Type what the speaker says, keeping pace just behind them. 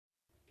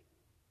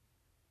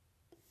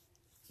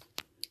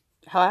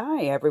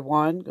Hi,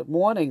 everyone. Good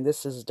morning.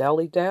 This is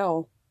Deli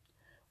Dell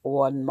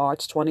on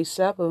March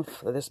 27th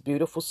for this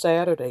beautiful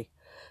Saturday.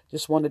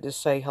 Just wanted to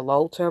say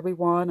hello to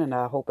everyone, and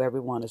I hope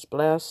everyone is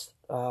blessed.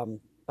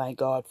 Thank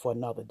God for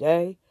another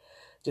day.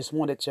 Just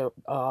wanted to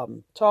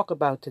talk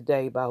about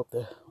today about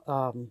the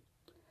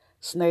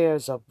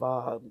snares of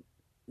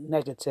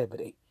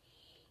negativity,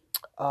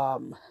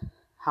 um,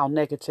 how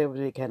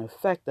negativity can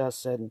affect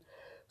us in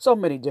so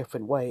many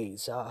different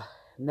ways.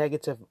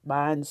 Negative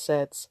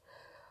mindsets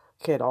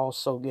can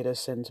also get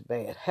us into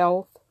bad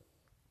health.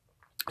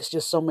 It's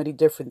just so many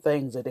different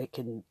things that it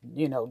can,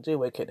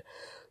 do. It could,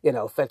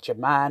 affect your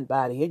mind,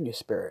 body, and your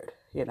spirit.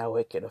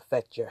 It can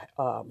affect your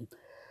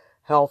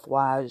health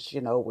wise,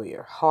 with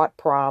your heart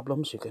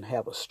problems. You can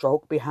have a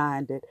stroke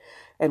behind it.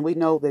 And we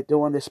know that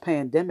during this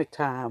pandemic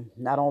time,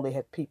 not only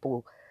have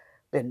people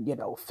been,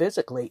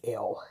 physically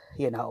ill,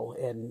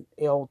 and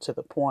ill to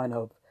the point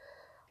of,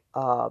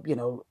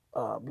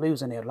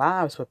 losing their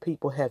lives, but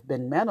people have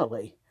been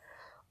mentally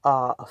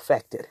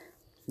affected,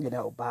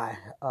 by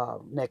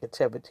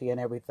negativity and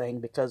everything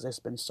because there's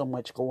been so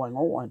much going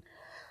on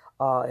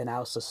in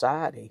our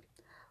society,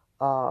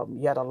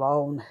 yet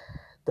alone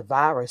the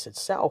virus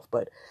itself.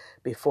 But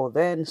before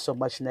then, so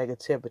much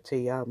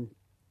negativity,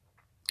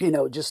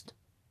 just,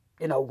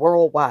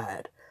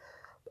 worldwide,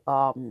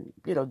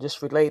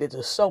 just related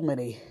to so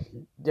many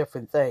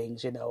different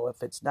things,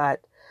 if it's not,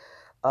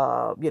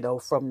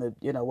 from the,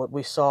 what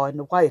we saw in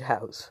the White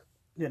House,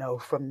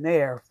 from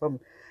there,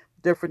 from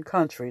different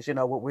countries,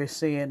 what we're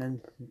seeing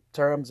in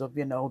terms of,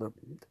 the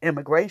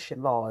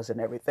immigration laws and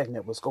everything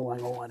that was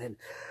going on, and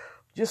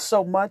just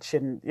so much,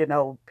 and,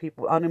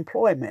 people,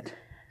 unemployment,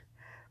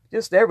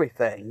 just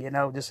everything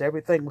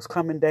was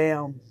coming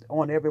down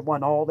on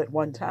everyone all at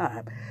one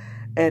time.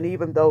 And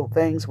even though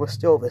things were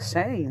still the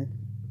same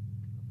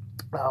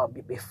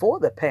before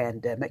the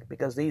pandemic,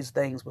 because these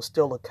things were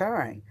still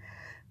occurring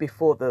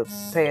before the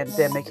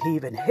pandemic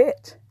even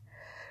hit,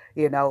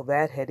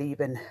 that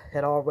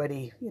had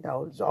already,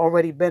 it's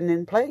already been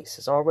in place.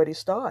 It's already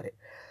started.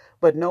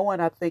 But knowing,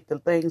 I think, the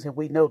things that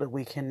we know that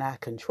we cannot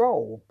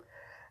control,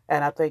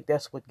 and I think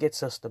that's what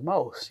gets us the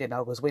most,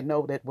 because we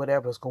know that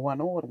whatever's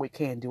going on, we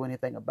can't do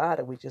anything about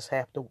it. We just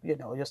have to,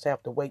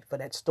 wait for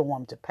that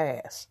storm to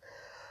pass.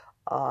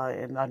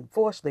 And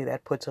unfortunately,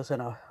 that puts us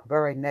in a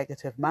very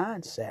negative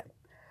mindset.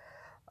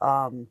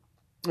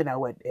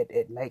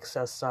 It makes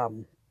us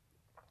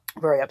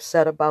very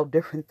upset about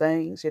different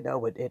things. It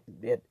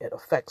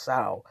affects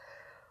our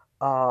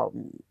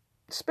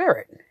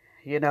spirit.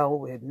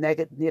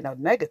 Negative.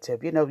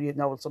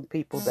 Some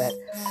people that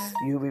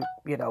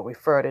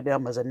refer to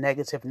them as a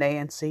negative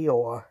Nancy,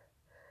 or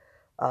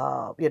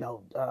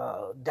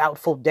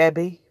doubtful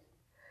Debbie.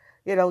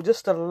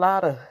 Just a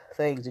lot of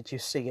things that you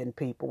see in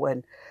people,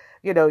 and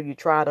you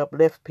try to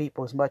uplift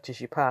people as much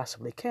as you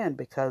possibly can,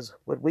 because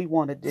what we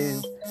want to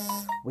do,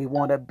 we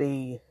want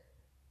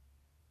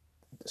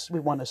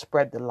to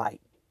spread the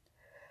light.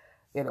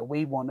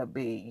 We want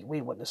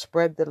to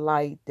spread the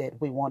light, that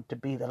we want to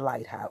be the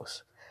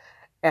lighthouse.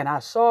 And I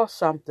saw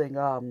something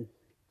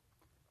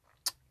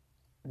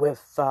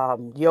with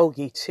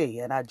Yogi tea,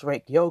 and I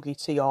drink Yogi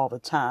tea all the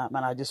time,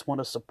 and I just want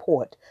to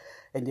support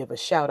and give a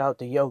shout out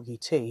to Yogi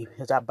tea,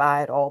 because I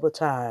buy it all the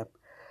time.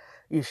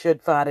 You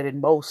should find it in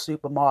most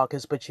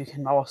supermarkets, but you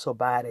can also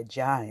buy it at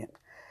Giant.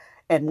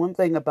 And one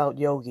thing about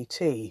Yogi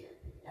tea,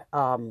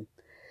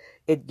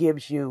 it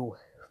gives you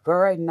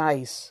very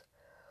nice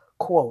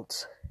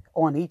quotes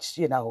on each,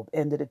 end of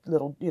the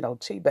little,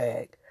 tea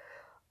bag,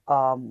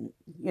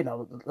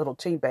 little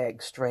tea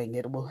bag string.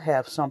 It will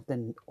have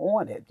something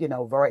on it,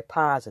 very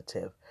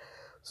positive.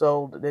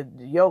 So the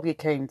yogi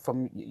came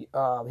from, he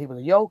was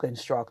a yoga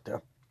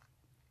instructor,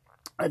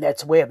 and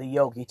that's where the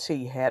yogi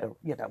tea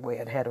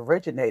where it had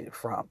originated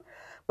from.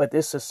 But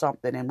this is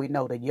something, and we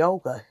know that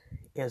yoga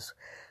is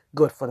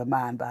good for the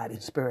mind, body,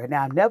 and spirit.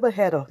 Now, I've never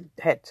had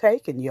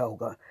taken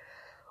yoga,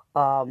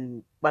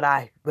 but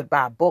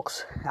by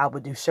books, I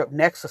would do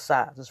certain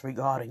exercises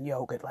regarding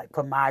yoga, like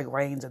for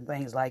migraines and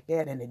things like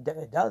that, and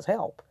it does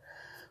help.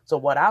 So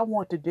what I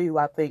want to do,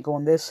 I think,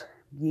 on this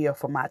year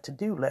for my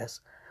to-do list,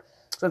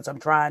 since I'm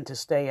trying to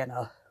stay in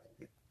a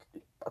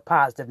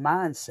positive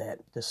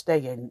mindset, to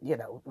stay in,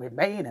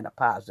 remain in a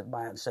positive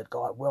mindset,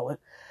 God willing,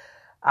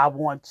 I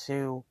want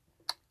to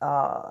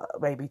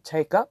maybe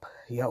take a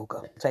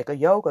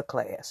yoga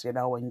class,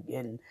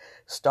 and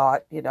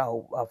start,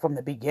 from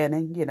the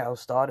beginning,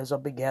 start as a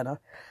beginner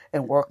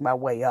and work my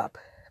way up,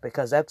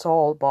 because that's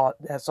all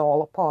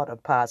a part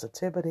of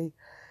positivity,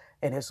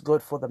 and it's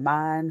good for the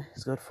mind.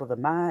 It's good for the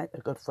mind.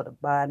 It's good for the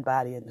mind,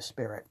 body, and the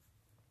spirit,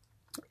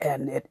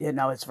 and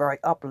it's very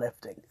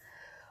uplifting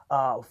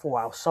for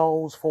our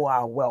souls, for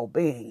our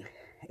well-being,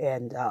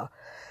 and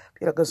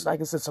because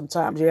like I said,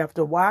 sometimes you have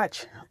to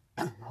watch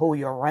who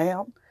you're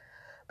around,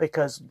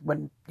 because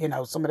when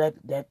some of that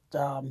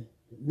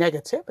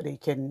negativity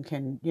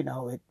can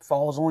it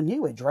falls on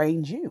you, it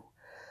drains you.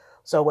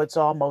 So it's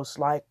almost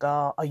like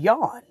a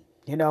yawn.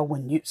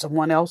 When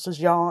someone else is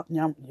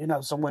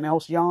someone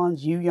else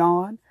yawns, you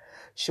yawn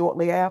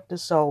shortly after.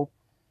 So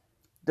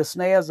the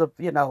snares of,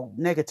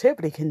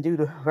 negativity can do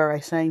the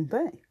very same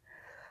thing.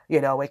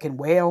 It can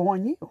wear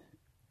on you.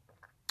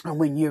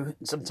 And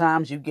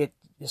sometimes you get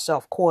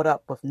yourself caught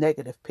up with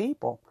negative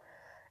people,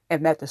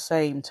 and at the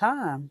same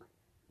time,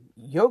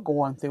 you're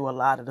going through a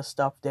lot of the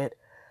stuff that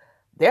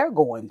they're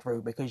going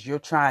through because you're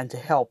trying to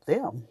help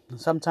them.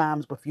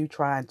 Sometimes with you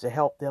trying to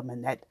help them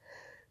in that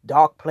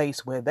dark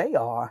place where they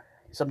are,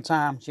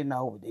 sometimes, some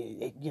of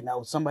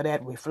that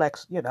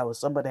reflects,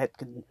 some of that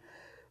can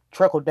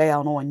trickle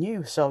down on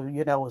you. So,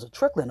 it's a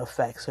trickling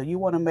effect. So you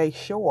want to make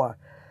sure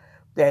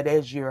that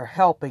as you're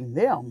helping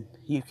them,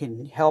 you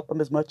can help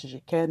them as much as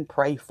you can,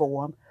 pray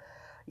for them,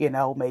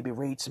 maybe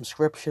read some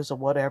scriptures or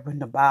whatever in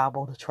the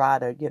Bible to try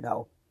to,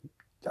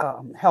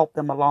 help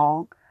them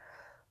along.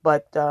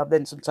 But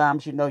then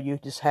sometimes, you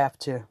just have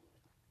to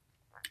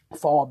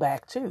fall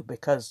back too,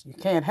 because you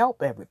can't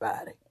help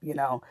everybody.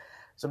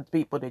 Some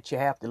people that you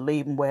have to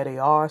leave them where they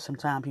are.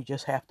 Sometimes you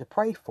just have to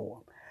pray for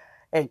them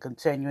and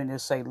continuing to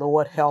say,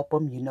 Lord, help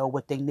them. You know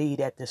what they need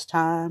at this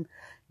time.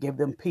 Give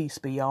them peace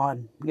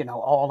beyond,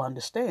 all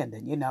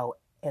understanding,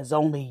 as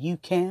only you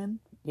can,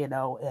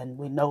 and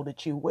we know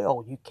that you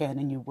will. You can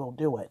and you will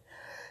do it.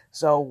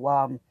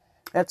 So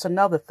that's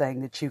another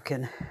thing that you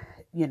can,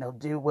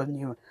 do when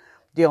you're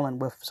dealing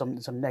with some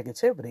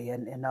negativity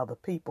and other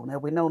people. Now,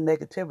 we know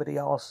negativity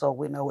also,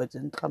 we know it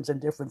comes in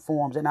different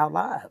forms in our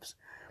lives.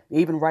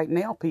 Even right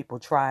now, people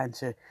trying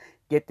to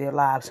get their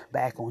lives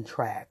back on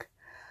track.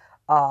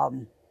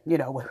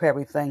 With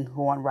everything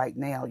going right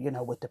now,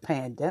 with the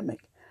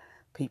pandemic,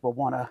 people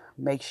want to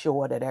make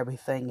sure that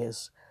everything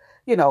is,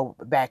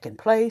 back in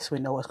place. We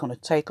know it's going to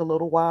take a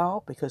little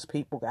while because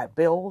people got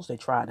bills. They're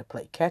trying to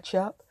play catch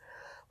up.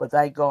 But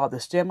thank God the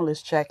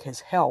stimulus check has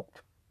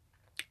helped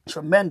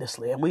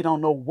tremendously, and we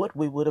don't know what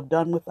we would have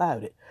done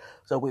without it.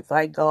 So we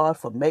thank God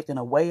for making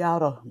a way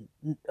out of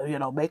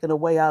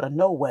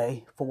no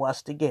way for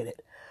us to get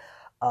it,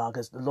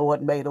 because the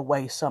Lord made a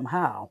way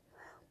somehow.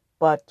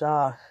 But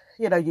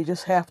you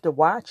just have to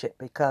watch it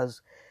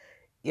because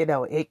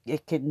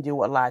it can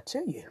do a lot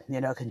to you.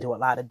 It can do a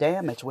lot of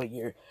damage where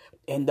you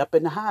end up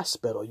in the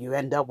hospital. You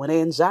end up with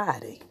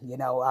anxiety.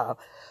 A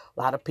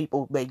lot of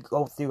people may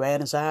go through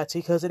anxiety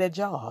because of their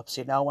jobs,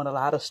 and a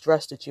lot of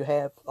stress that you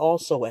have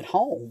also at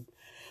home.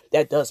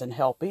 That doesn't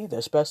help either,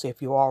 especially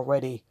if you're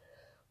already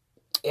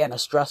in a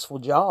stressful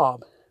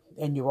job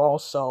and you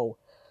also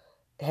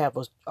have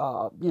a,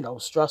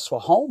 stressful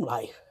home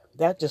life.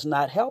 That does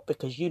not help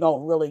because you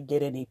don't really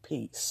get any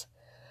peace.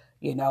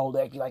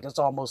 Like it's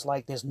almost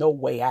like there's no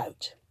way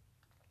out.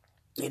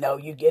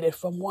 You get it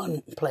from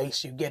one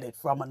place, you get it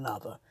from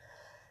another.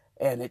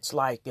 And it's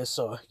like it's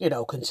a,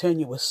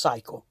 continuous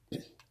cycle.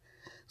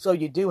 So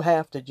you do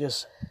have to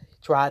just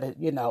try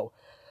to,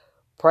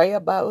 pray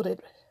about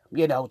it,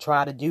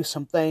 try to do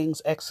some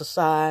things,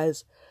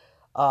 exercise,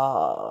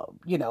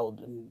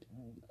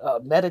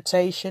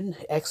 meditation,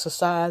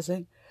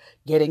 exercising,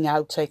 getting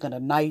out, taking a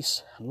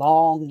nice,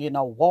 long,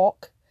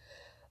 walk.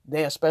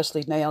 There,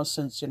 especially now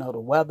since, the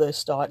weather is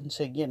starting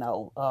to,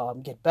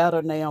 get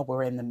better now.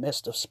 We're in the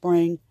midst of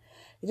spring.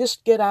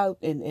 Just get out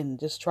and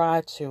just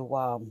try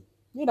to,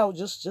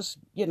 just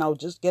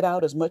get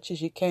out as much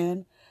as you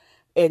can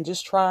and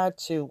just try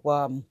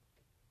to,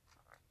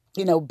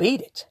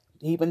 beat it,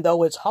 even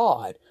though it's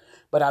hard.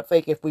 But I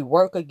think if we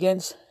work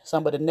against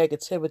some of the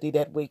negativity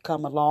that we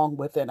come along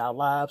with in our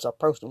lives, our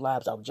personal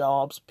lives, our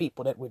jobs,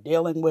 people that we're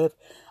dealing with,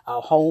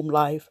 our home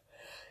life,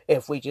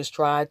 if we just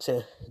try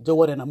to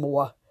do it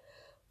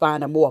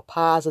find a more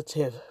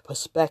positive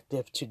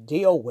perspective to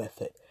deal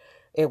with it,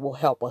 it will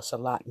help us a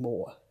lot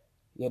more,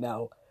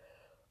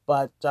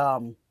 But,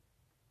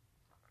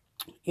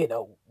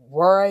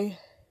 worry,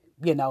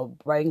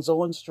 brings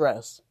on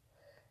stress.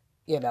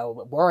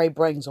 Worry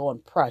brings on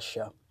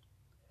pressure.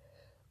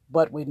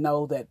 But we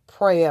know that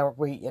prayer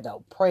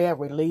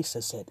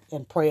releases it,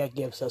 and prayer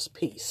gives us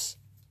peace.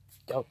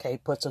 Okay,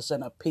 puts us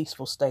in a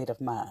peaceful state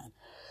of mind.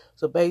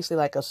 So basically,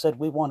 like I said,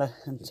 we want to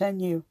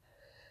continue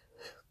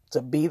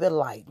to be the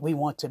light. We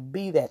want to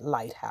be that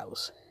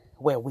lighthouse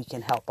where we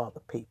can help other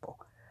people,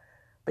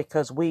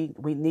 because we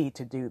need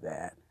to do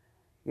that.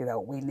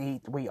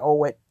 We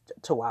owe it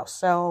to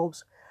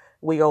ourselves.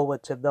 We owe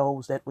it to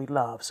those that we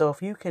love. So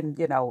if you can,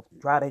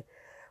 try to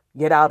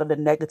get out of the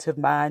negative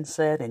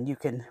mindset, and you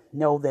can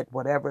know that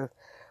whatever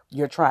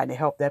you're trying to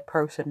help that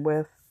person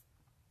with,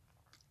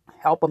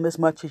 help them as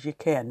much as you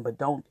can, but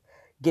don't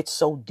get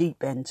so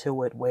deep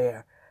into it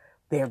where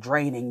they're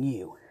draining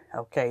you.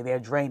 Okay, they're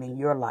draining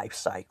your life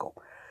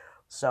cycle.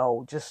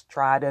 So just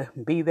try to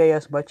be there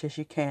as much as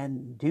you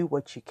can, do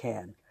what you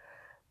can,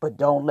 but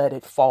don't let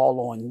it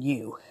fall on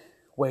you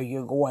where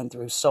you're going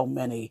through so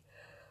many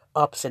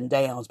ups and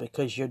downs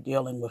because you're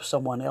dealing with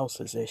someone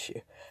else's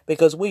issue.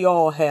 Because we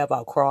all have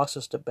our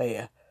crosses to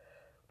bear.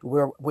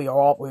 We're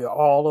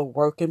all a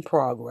work in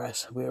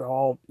progress. We're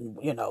all,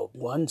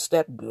 one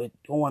step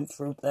going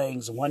through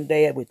things. One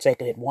day we're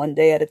taking it one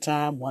day at a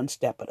time, one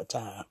step at a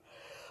time.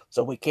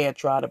 So we can't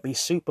try to be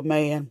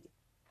Superman.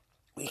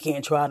 We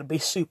can't try to be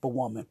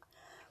Superwoman.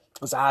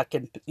 As I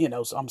can,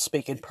 so I'm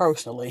speaking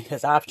personally,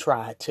 as I've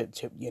tried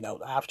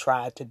I've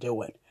tried to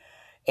do it,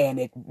 and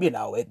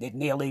it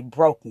nearly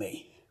broke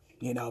me,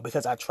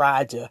 because I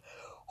tried to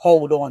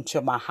hold on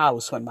to my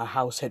house when my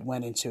house had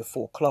went into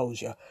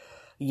foreclosure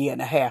a year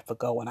and a half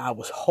ago, and I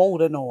was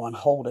holding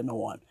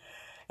on.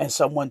 And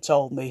someone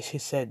told me, she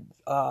said,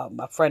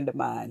 a friend of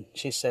mine,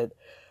 she said,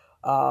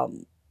 Dell,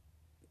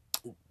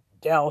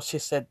 she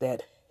said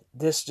that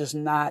this does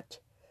not,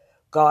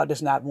 God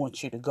does not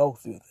want you to go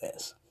through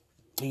this.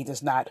 He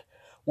does not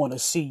want to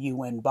see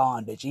you in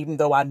bondage, even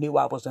though I knew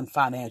I was in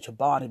financial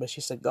bondage. But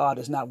she said, God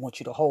does not want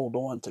you to hold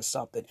on to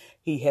something.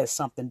 He has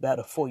something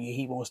better for you.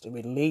 He wants to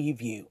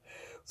relieve you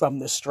from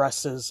the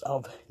stresses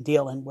of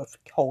dealing with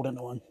holding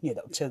on,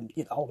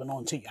 holding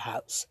on to your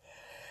house.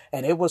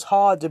 And it was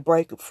hard to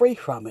break free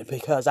from it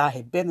because I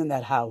had been in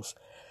that house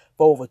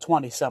for over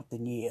 20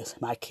 something years.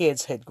 My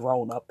kids had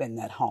grown up in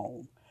that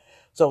home.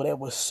 So there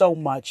was so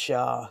much,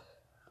 there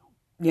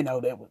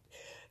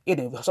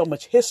was, so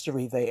much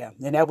history there.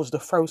 And that was the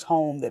first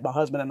home that my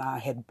husband and I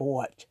had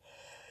bought.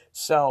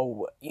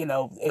 So,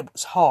 it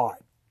was hard.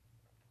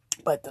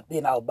 But,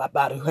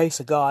 by the grace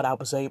of God, I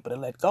was able to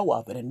let go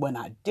of it. And when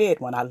I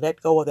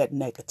let go of that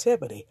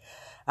negativity,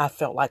 I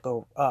felt like I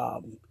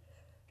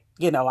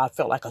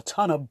felt like a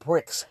ton of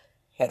bricks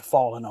had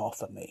fallen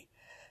off of me.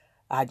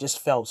 I just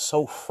felt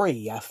so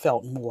free. I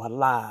felt more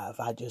alive.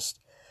 I just,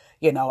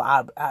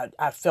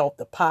 I felt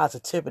the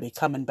positivity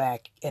coming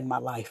back in my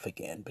life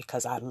again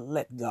because I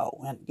let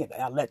go and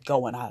I let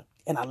go and I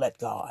let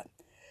God.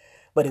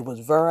 But it was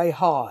very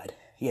hard.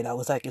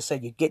 It's like you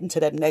said, you get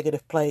into that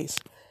negative place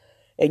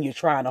and you're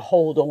trying to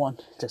hold on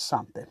to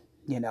something,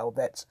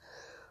 that's,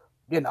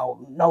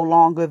 no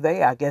longer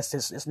there. I guess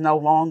it's no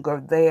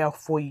longer there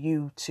for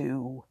you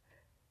to,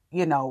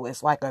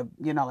 it's like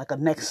like a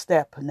next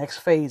step, next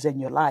phase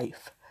in your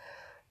life.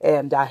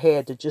 And I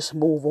had to just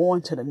move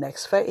on to the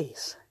next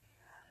phase.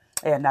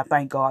 And I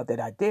thank God that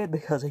I did,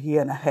 because a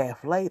year and a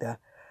half later,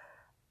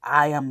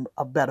 I am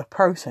a better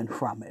person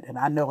from it. And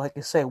I know, like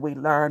you say, we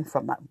learn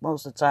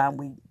most of the time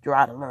we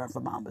try to learn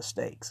from our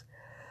mistakes.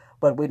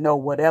 But we know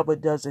whatever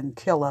doesn't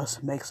kill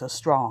us makes us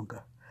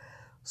stronger.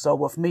 So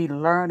with me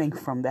learning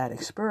from that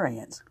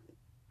experience,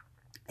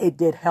 it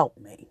did help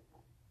me,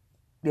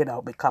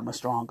 become a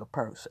stronger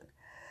person.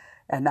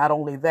 And not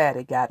only that,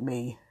 it got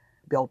me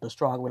built a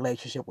strong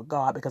relationship with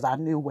God, because I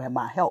knew where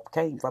my help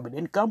came from. It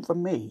didn't come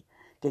from me.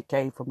 It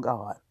came from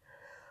God.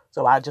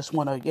 So I just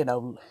want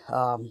to,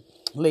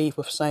 leave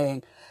with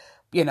saying,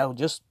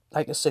 just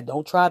like I said,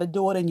 don't try to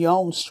do it in your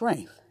own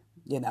strength,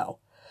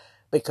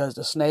 because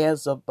the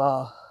snares of,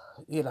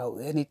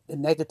 any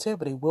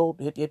negativity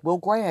it will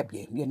grab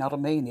you. You know what I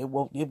mean? It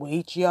will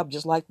eat you up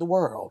just like the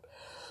world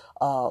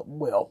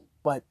will.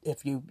 But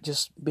if you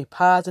just be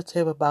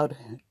positive about,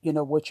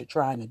 what you're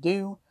trying to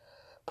do,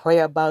 pray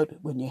about it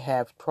when you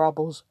have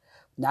troubles,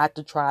 not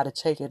to try to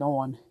take it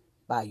on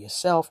by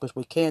yourself, because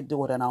we can't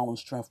do it in our own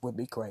strength. We'll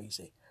be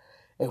crazy.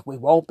 If we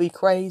won't be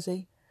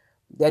crazy,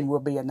 then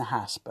we'll be in the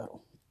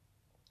hospital.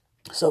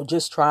 So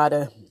just try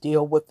to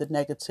deal with the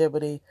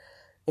negativity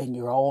in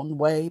your own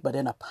way, but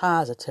in a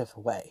positive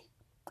way,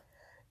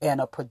 in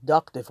a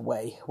productive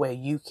way, where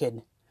you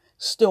can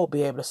still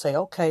be able to say,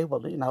 okay,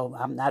 well,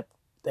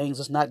 things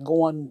is not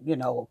going,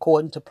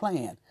 according to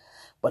plan,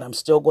 but I'm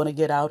still going to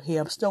get out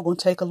here. I'm still going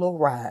to take a little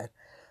ride.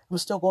 I'm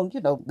still going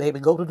to, maybe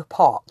go to the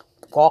park,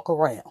 walk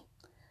around.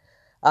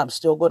 I'm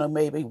still going to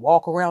maybe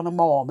walk around the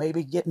mall,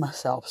 maybe get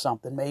myself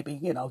something, maybe,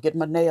 get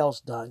my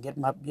nails done, get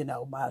my, get my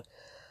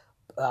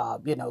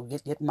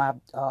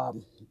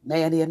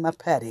mani and my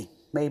pedi.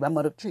 Maybe I'm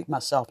going to treat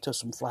myself to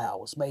some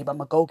flowers. Maybe I'm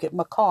going to go get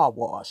my car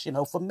washed,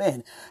 for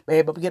men. Maybe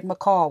I'm going to get my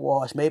car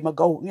washed. Maybe I'm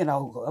going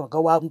to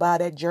go out and buy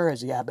that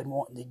jersey I've been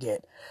wanting to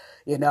get.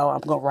 I'm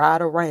going to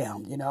ride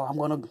around. I'm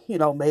going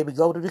to, maybe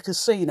go to the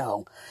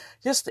casino.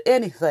 Just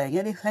anything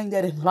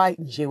that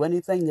enlightens you,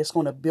 anything that's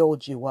going to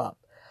build you up.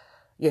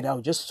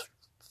 Just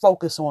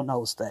focus on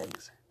those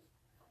things.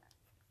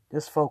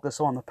 Just focus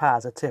on the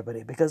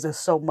positivity, because there's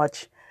so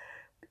much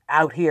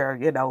out here,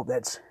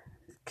 that's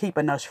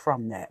keeping us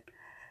from that.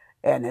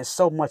 And there's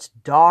so much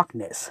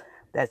darkness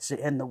that's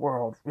in the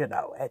world,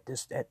 at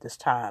this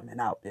time. And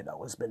out,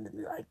 it's been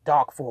like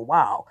dark for a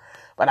while.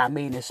 But I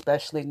mean,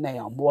 especially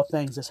now, more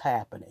things is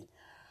happening.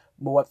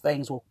 More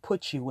things will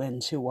put you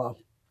into a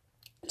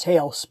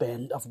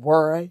tailspin of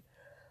worry,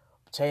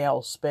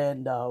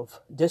 tailspin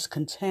of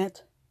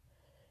discontent,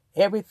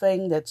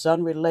 everything that's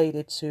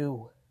unrelated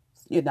to,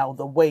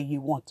 the way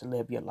you want to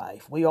live your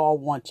life. We all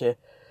want to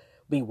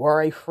be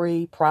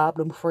worry-free,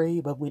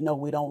 problem-free, but we know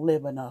we don't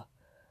live in a,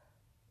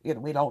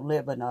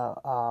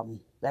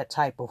 that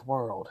type of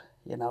world.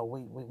 We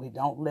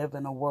don't live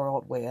in a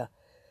world where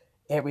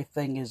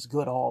everything is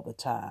good all the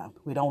time.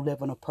 We don't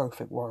live in a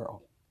perfect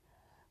world.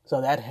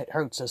 So that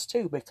hurts us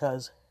too,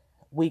 because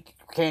we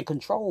can't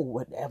control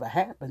whatever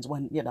happens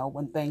when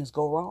things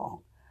go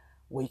wrong.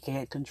 We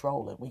can't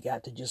control it. We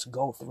got to just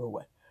go through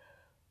it.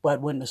 But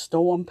when the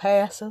storm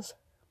passes,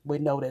 we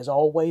know there's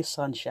always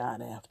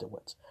sunshine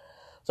afterwards.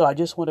 So I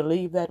just want to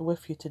leave that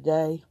with you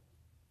today.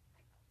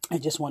 I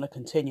just want to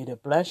continue to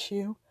bless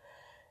you.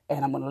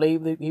 And I'm going to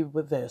leave you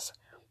with this.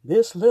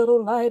 This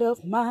little light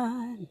of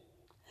mine,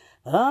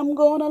 I'm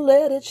going to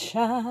let it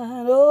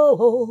shine.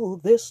 Oh,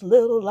 this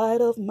little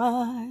light of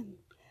mine,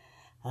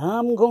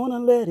 I'm going to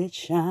let it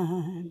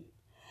shine.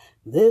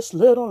 This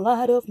little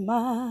light of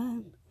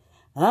mine,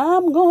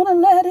 I'm going to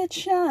let it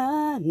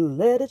shine.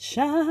 Let it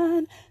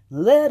shine.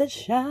 Let it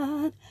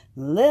shine.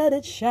 Let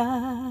it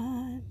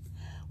shine.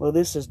 Well,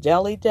 this is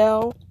Deli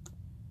Dell.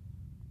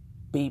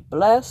 Be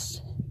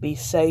blessed, be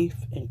safe,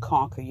 and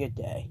conquer your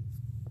day.